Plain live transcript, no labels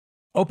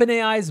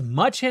OpenAI's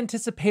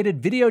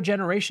much-anticipated video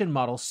generation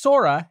model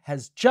Sora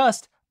has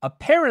just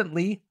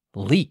apparently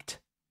leaked.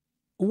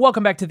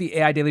 Welcome back to the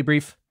AI Daily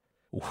Brief.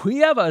 We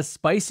have a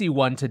spicy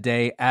one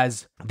today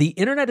as the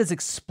internet is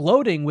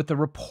exploding with the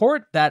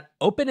report that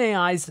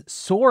OpenAI's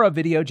Sora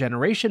video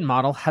generation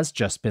model has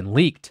just been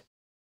leaked.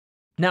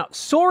 Now,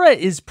 Sora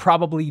is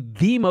probably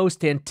the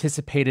most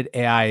anticipated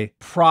AI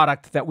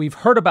product that we've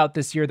heard about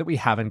this year that we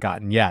haven't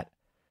gotten yet.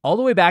 All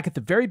the way back at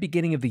the very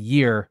beginning of the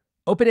year,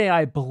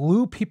 OpenAI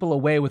blew people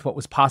away with what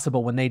was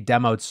possible when they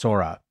demoed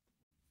Sora.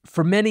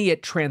 For many,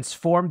 it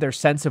transformed their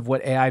sense of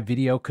what AI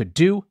video could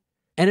do,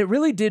 and it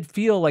really did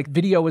feel like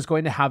video was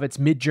going to have its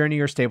Mid-Journey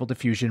or Stable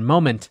Diffusion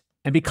moment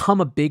and become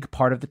a big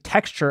part of the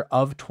texture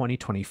of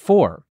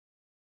 2024.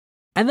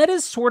 And that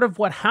is sort of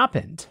what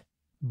happened,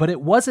 but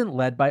it wasn't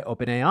led by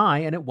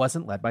OpenAI and it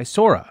wasn't led by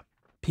Sora.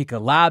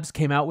 Pika Labs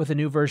came out with a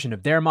new version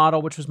of their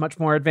model, which was much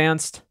more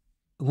advanced.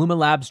 Luma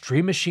Labs'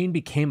 Dream Machine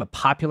became a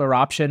popular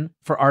option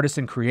for artists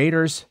and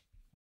creators.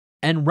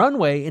 And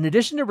Runway, in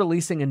addition to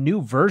releasing a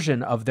new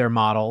version of their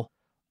model,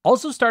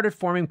 also started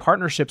forming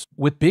partnerships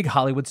with big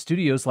Hollywood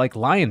studios like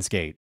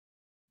Lionsgate.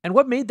 And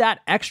what made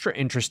that extra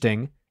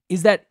interesting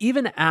is that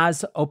even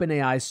as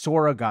OpenAI's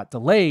Sora got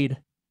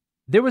delayed,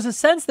 there was a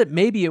sense that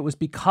maybe it was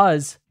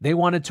because they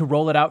wanted to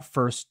roll it out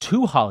first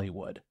to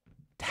Hollywood,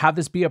 to have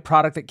this be a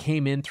product that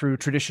came in through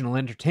traditional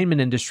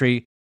entertainment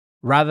industry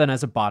rather than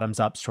as a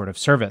bottoms-up sort of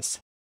service.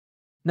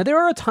 Now, there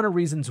are a ton of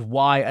reasons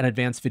why an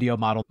advanced video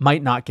model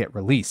might not get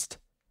released.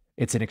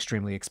 It's an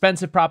extremely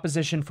expensive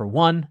proposition, for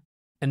one,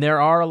 and there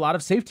are a lot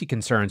of safety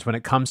concerns when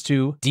it comes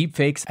to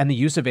deepfakes and the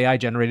use of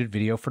AI-generated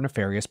video for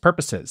nefarious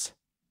purposes.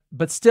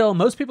 But still,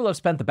 most people have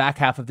spent the back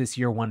half of this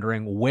year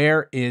wondering,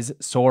 where is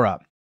Sora?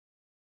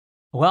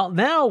 Well,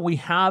 now we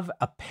have,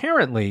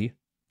 apparently,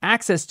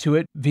 access to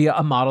it via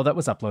a model that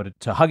was uploaded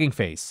to Hugging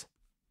Face.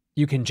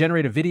 You can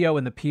generate a video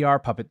in the PR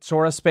Puppet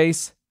Sora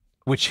space,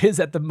 which is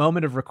at the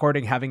moment of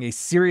recording having a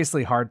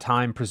seriously hard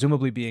time,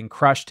 presumably being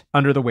crushed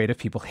under the weight of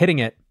people hitting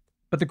it.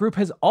 But the group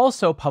has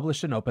also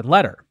published an open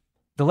letter.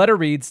 The letter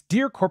reads,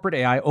 "Dear corporate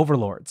AI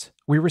overlords,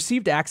 we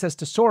received access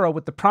to Sora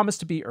with the promise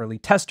to be early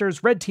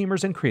testers, red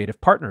teamers, and creative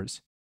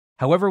partners.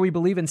 However, we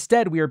believe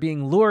instead we are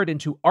being lured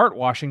into art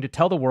washing to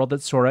tell the world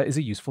that Sora is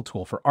a useful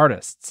tool for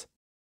artists.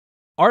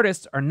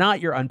 Artists are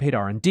not your unpaid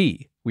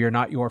R&D. We are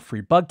not your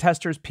free bug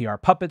testers, PR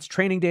puppets,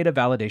 training data,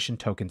 validation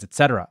tokens,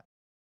 etc.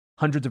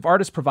 Hundreds of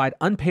artists provide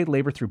unpaid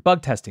labor through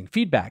bug testing,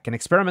 feedback, and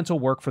experimental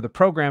work for the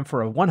program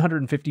for a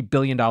 $150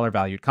 billion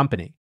valued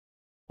company.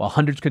 While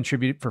hundreds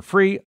contribute for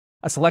free,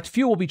 a select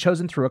few will be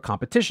chosen through a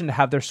competition to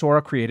have their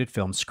Sora-created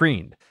films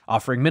screened,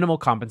 offering minimal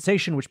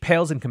compensation which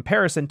pales in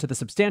comparison to the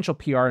substantial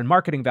PR and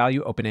marketing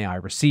value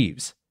OpenAI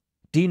receives.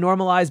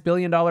 Denormalize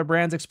billion-dollar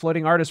brands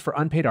exploiting artists for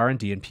unpaid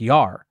R&D and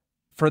PR.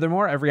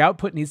 Furthermore, every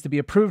output needs to be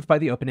approved by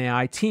the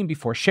OpenAI team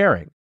before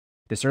sharing.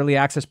 This early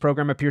access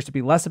program appears to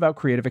be less about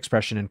creative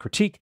expression and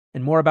critique,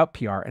 and more about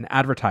PR and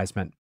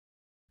advertisement.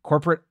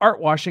 Corporate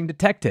art washing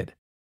detected.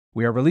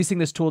 We are releasing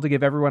this tool to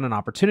give everyone an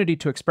opportunity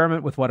to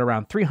experiment with what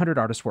around 300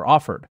 artists were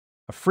offered,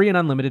 a free and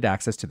unlimited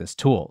access to this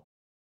tool.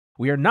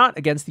 We are not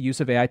against the use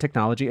of AI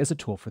technology as a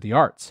tool for the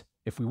arts.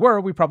 If we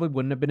were, we probably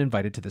wouldn't have been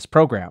invited to this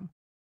program.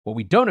 What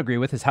we don't agree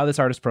with is how this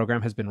artist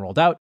program has been rolled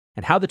out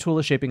and how the tool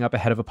is shaping up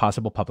ahead of a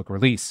possible public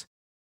release.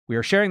 We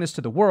are sharing this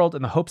to the world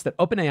in the hopes that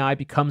OpenAI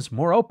becomes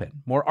more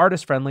open, more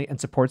artist-friendly,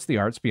 and supports the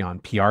arts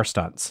beyond PR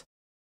stunts."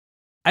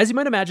 As you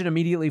might imagine,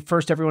 immediately,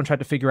 first everyone tried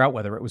to figure out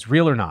whether it was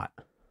real or not.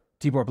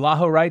 Tibor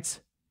Blaho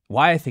writes,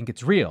 "Why I think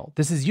it's real.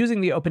 This is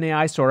using the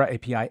OpenAI Sora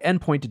API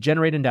endpoint to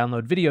generate and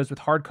download videos with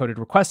hard-coded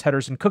request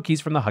headers and cookies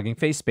from the Hugging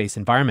Face space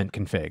environment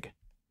config."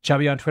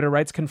 Chubby on Twitter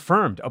writes,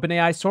 "Confirmed,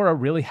 OpenAI Sora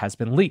really has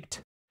been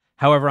leaked."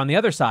 However, on the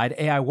other side,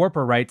 AI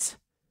Warper writes,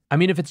 "I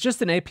mean, if it's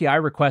just an API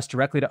request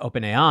directly to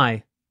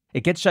OpenAI,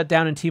 it gets shut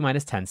down in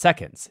T-10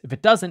 seconds. If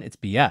it doesn't, it's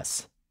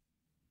BS."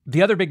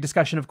 The other big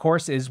discussion, of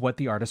course, is what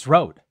the artist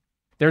wrote.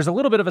 There's a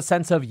little bit of a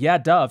sense of, yeah,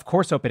 duh, of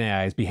course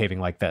OpenAI is behaving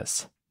like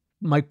this.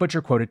 Mike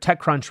Butcher quoted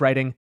TechCrunch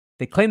writing,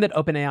 "They claim that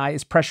OpenAI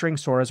is pressuring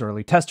Sora's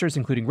early testers,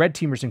 including red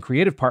teamers and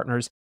creative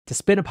partners, to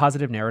spin a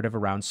positive narrative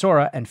around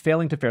Sora and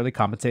failing to fairly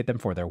compensate them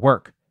for their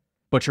work."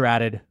 Butcher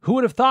added, "Who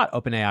would have thought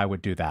OpenAI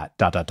would do that, ...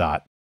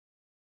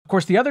 Of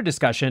course, the other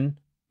discussion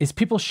is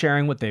people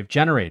sharing what they've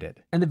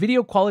generated, and the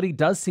video quality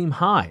does seem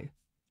high.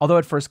 Although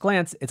at first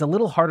glance, it's a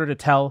little harder to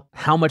tell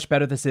how much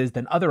better this is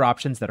than other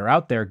options that are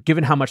out there,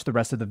 given how much the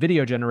rest of the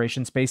video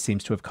generation space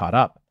seems to have caught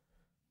up.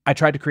 I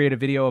tried to create a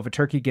video of a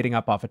turkey getting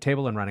up off a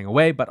table and running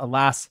away, but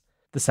alas,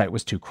 the site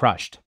was too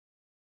crushed.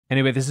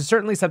 Anyway, this is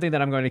certainly something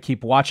that I'm going to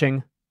keep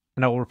watching,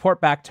 and I will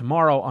report back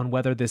tomorrow on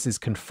whether this is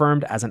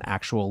confirmed as an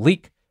actual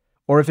leak,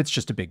 or if it's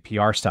just a big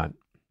PR stunt.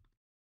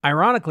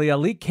 Ironically, a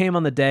leak came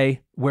on the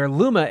day where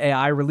Luma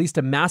AI released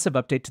a massive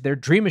update to their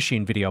Dream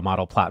Machine video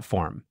model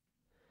platform.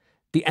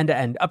 The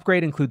end-to-end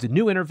upgrade includes a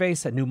new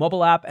interface, a new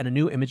mobile app, and a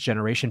new image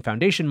generation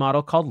foundation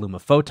model called Luma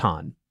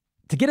Photon.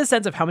 To get a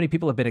sense of how many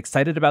people have been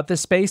excited about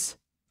this space,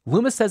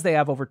 Luma says they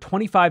have over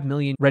 25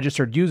 million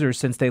registered users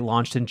since they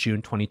launched in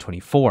June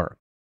 2024.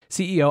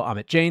 CEO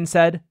Amit Jain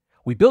said,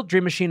 We built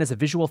Dream Machine as a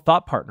visual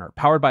thought partner,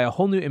 powered by a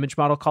whole new image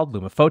model called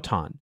Luma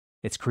Photon.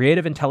 It's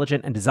creative,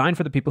 intelligent, and designed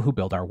for the people who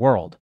build our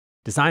world.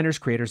 Designers,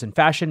 creators in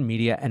fashion,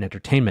 media, and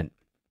entertainment.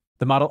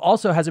 The model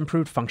also has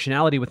improved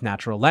functionality with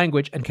natural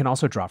language and can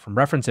also draw from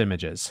reference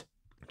images.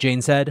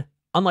 Jane said,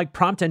 unlike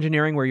prompt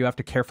engineering where you have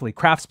to carefully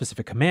craft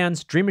specific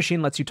commands, Dream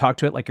Machine lets you talk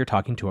to it like you're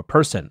talking to a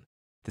person.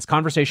 This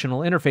conversational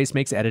interface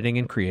makes editing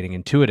and creating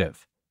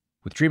intuitive.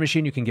 With Dream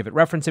Machine, you can give it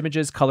reference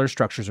images, colors,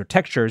 structures, or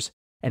textures,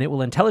 and it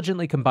will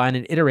intelligently combine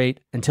and iterate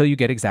until you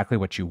get exactly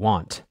what you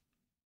want.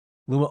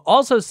 Luma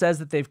also says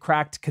that they've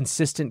cracked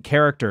consistent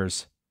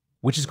characters,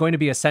 which is going to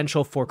be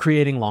essential for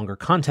creating longer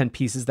content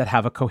pieces that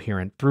have a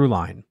coherent through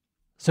line.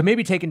 So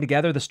maybe taken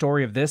together, the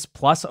story of this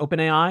plus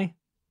OpenAI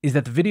is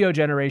that the video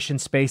generation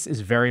space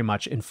is very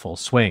much in full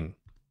swing.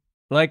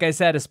 Like I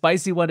said, a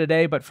spicy one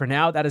today, but for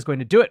now, that is going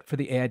to do it for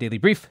the AI Daily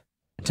Brief.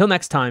 Until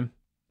next time,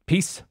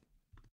 peace.